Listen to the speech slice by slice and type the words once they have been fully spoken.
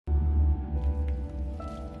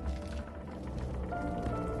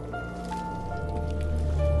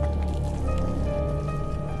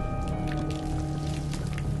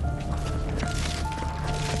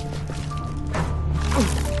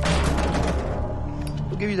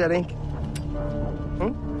give you that ink?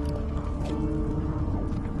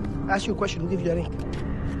 I ask you a question, who gave you that ink?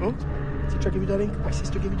 Teacher give you that ink? My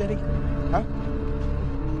sister give you that ink? Huh?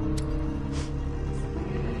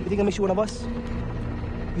 You think that makes you one of us?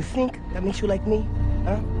 You think that makes you like me?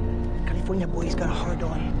 Huh? California boy's got a hard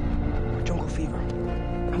on for jungle fever.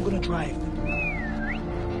 I'm gonna drive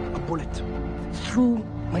a bullet through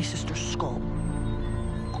my sister's skull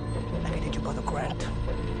like I did your brother Grant.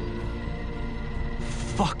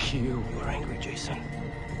 Fuck you. You are angry, Jason.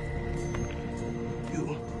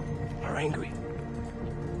 You are angry.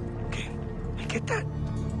 Okay, I get that.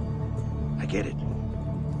 I get it. I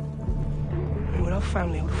mean, without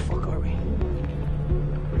family, who the fuck are we?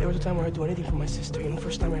 There was a time where I'd do anything for my sister. You know, the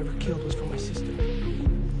first time I ever killed was for my sister. It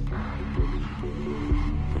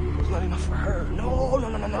was not enough for her.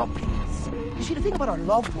 No, please. You see, the thing about our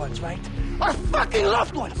loved ones, right? Our fucking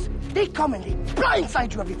loved ones! They come and they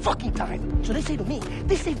blindside you every fucking time. So they say to me,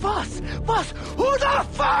 they say, Voss, who the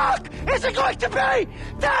fuck is it going to be?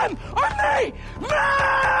 Them or me?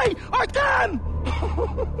 Me or them?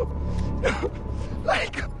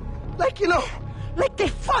 you know, like they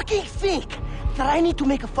fucking think that I need to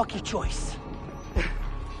make a fucking choice.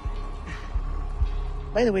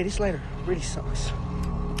 By the way, this lighter really sucks.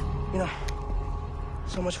 You know,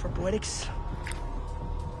 so much for poetics.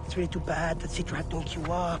 It's really too bad that Citra had to ink you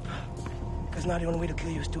up. Because now the only way to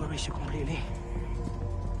kill you is to erase you completely.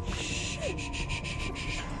 Shh.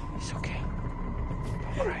 It's okay.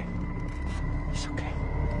 All right. It's okay.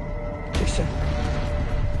 Listen.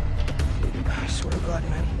 I swear to God,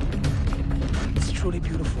 man. It's truly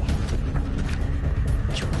beautiful.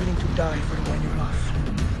 That you're willing to die for the one you love.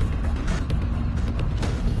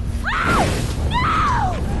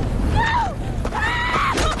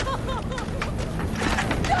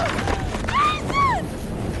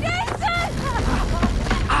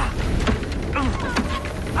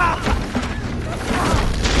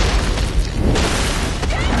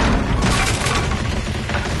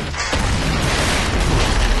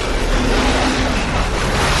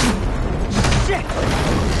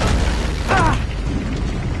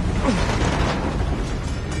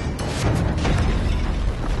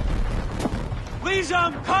 Liza,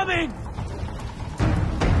 I'm coming!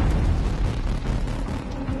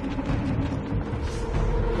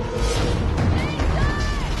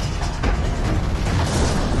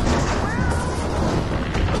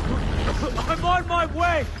 I'm on my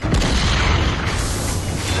way!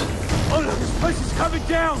 Oh no, this place is coming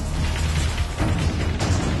down!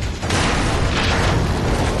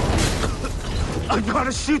 I've got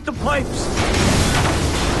to shoot the pipes!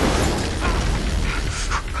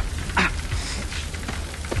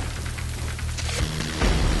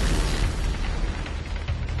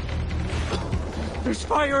 There's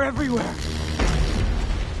fire everywhere!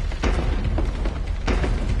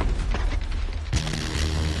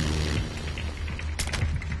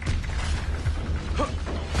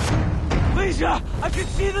 Liza! I can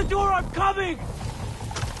see the door! I'm coming!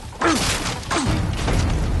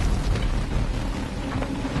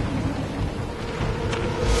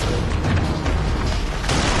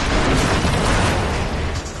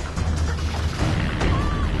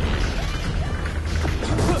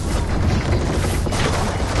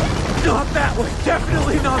 Not that way!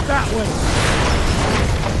 Definitely not that way!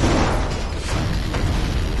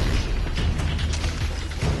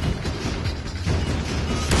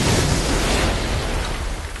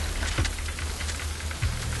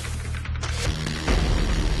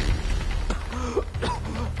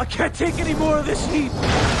 I can't take any more of this heat!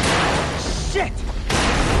 Shit!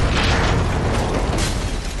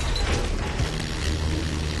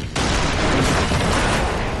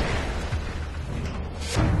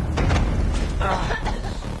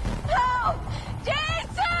 No!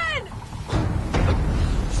 Jason!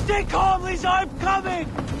 Stay calm, Liza! I'm coming!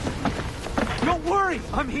 Don't worry!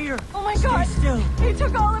 I'm here! Oh my God! Stay still! They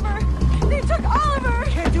took Oliver! They took Oliver!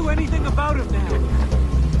 Can't do anything about him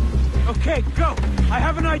now! Okay, go! I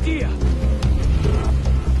have an idea!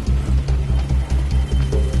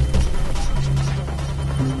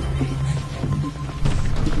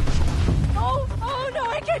 Oh no,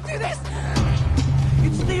 I can't do this!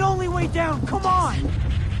 It's the only way down! Come on!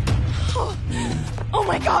 Oh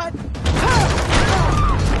my God!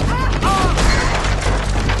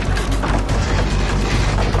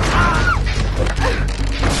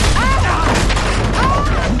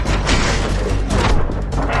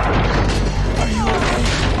 Are you okay?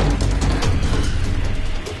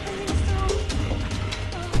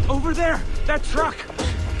 Over there! That truck!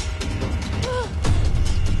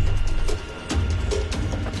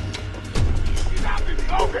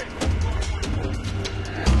 Okay.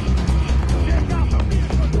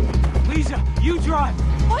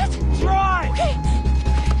 not. Try! Okay.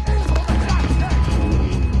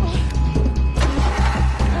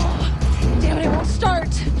 Damn it, it won't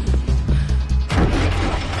start.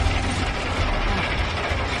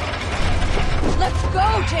 Let's go,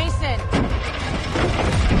 Jason!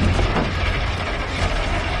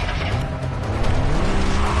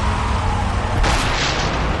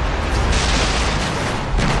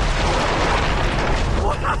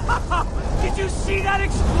 Wow! Did you see that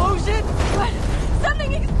explosion? What?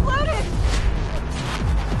 Something exploded!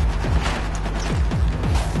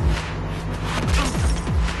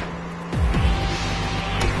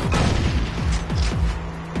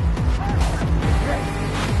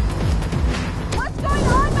 What's going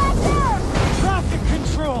on back there? Traffic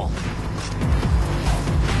control!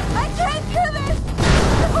 I can't do this!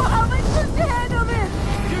 How am I supposed to handle this?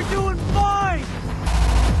 You're doing fine!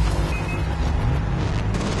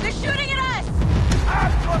 They're shooting at us!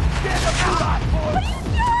 What What are you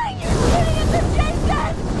doing? You're shooting at the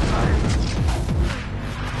Jason!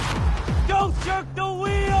 Don't jerk the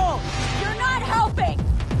wheel! You're not helping!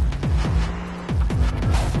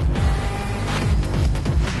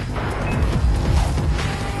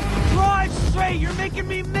 Drive straight! You're making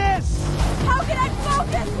me miss! How can I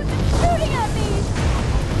focus with them shooting at me?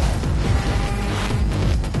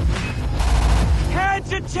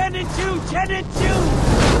 Hands at 10 and 2! 10 and 2!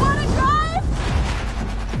 You wanna drive?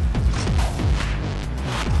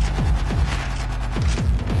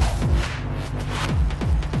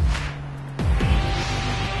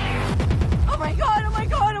 Oh my god, oh my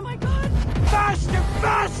god, oh my god! Faster!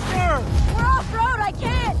 Faster! We're off-road, I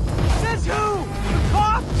can't! Says who? The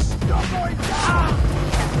cops? You're going down!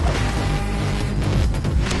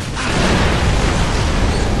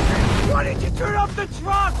 Why did you turn off the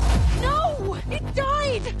truck? No! It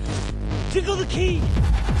died! Jiggle the key!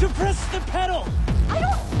 To press the pedal! I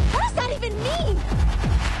don't... What does that even mean?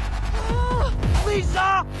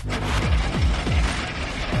 Liza!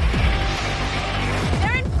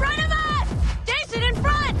 They're in front of us! Jason, in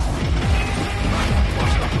front!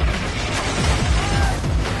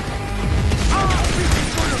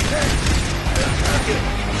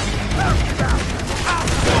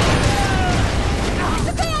 It's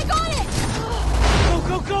okay, I got it! Go,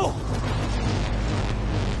 go, go!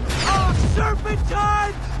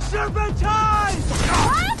 Serpentine! Serpentine!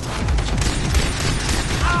 What?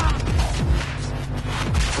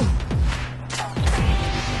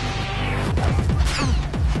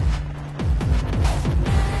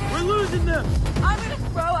 We're losing them! I'm gonna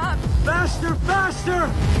throw up. Faster, faster!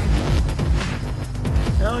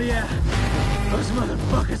 Hell yeah. Those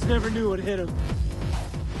motherfuckers never knew what hit them.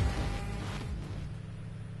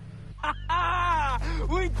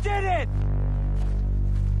 We did it!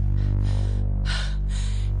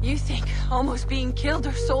 You think almost being killed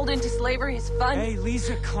or sold into slavery is fun? Hey,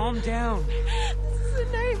 Liza, calm down. This is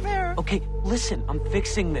a nightmare. Okay, listen, I'm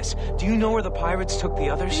fixing this. Do you know where the pirates took the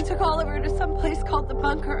others? They took Oliver to some place called the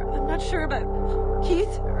bunker. I'm not sure about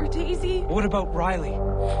Keith or Daisy. What about Riley?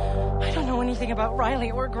 I don't know anything about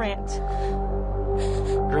Riley or Grant.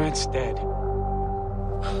 Grant's dead.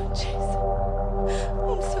 Oh, Jason.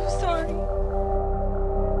 I'm so sorry.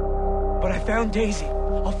 But I found Daisy.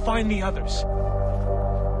 I'll find the others.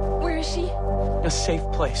 Where is she? A safe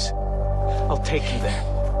place. I'll take you there.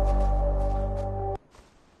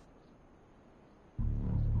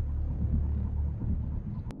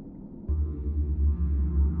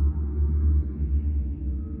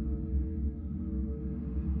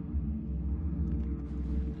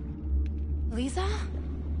 Liza?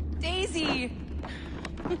 Daisy!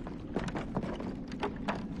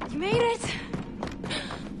 You made it!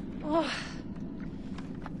 Oh.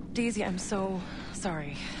 Daisy, I'm so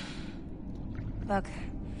sorry. Look,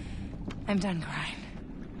 I'm done crying.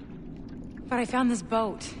 But I found this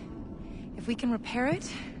boat. If we can repair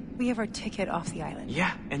it, we have our ticket off the island.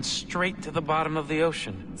 Yeah, and straight to the bottom of the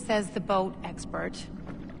ocean. Says the boat expert.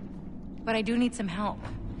 But I do need some help.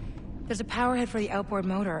 There's a power head for the outboard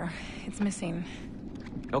motor. It's missing.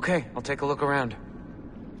 Okay, I'll take a look around.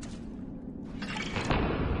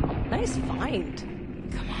 Nice find.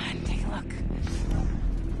 Come on, take a look.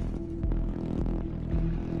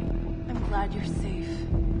 I'm glad you're safe.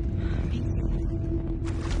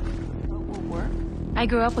 Boat will work? I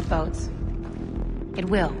grew up with boats. It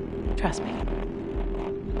will. Trust me.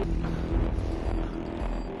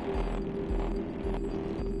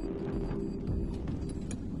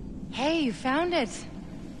 Hey, you found it.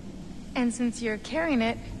 And since you're carrying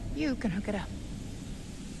it, you can hook it up.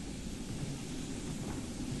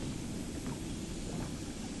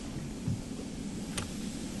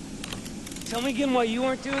 Tell me again why you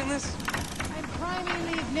aren't doing this? I'm priming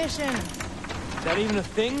the ignition. Is that even a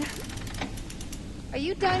thing? Are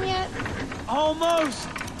you done yet? Almost!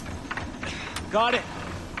 Got it.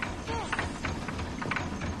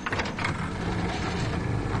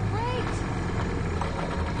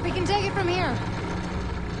 Great! We can take it from here.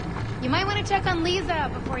 You might want to check on Liza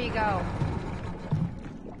before you go.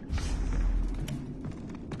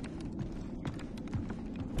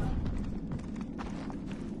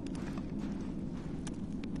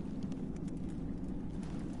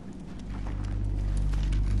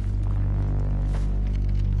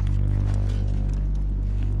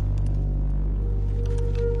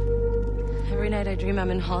 Every night I dream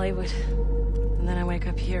I'm in Hollywood, and then I wake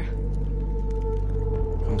up here.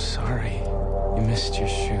 I'm sorry. You missed your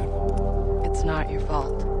shoot. It's not your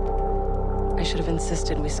fault. I should have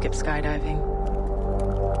insisted we skip skydiving.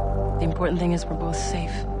 The important thing is we're both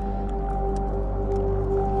safe.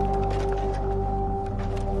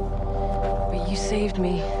 But you saved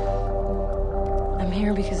me. I'm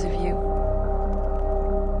here because of you.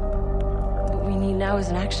 What we need now is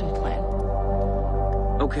an action plan.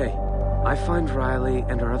 Okay. I find Riley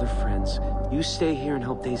and our other friends. You stay here and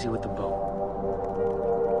help Daisy with the boat.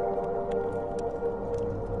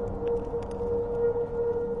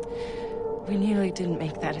 We nearly didn't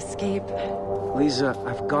make that escape. Liza,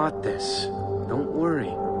 I've got this. Don't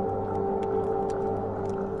worry.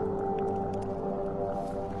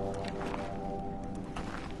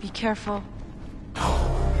 Be careful.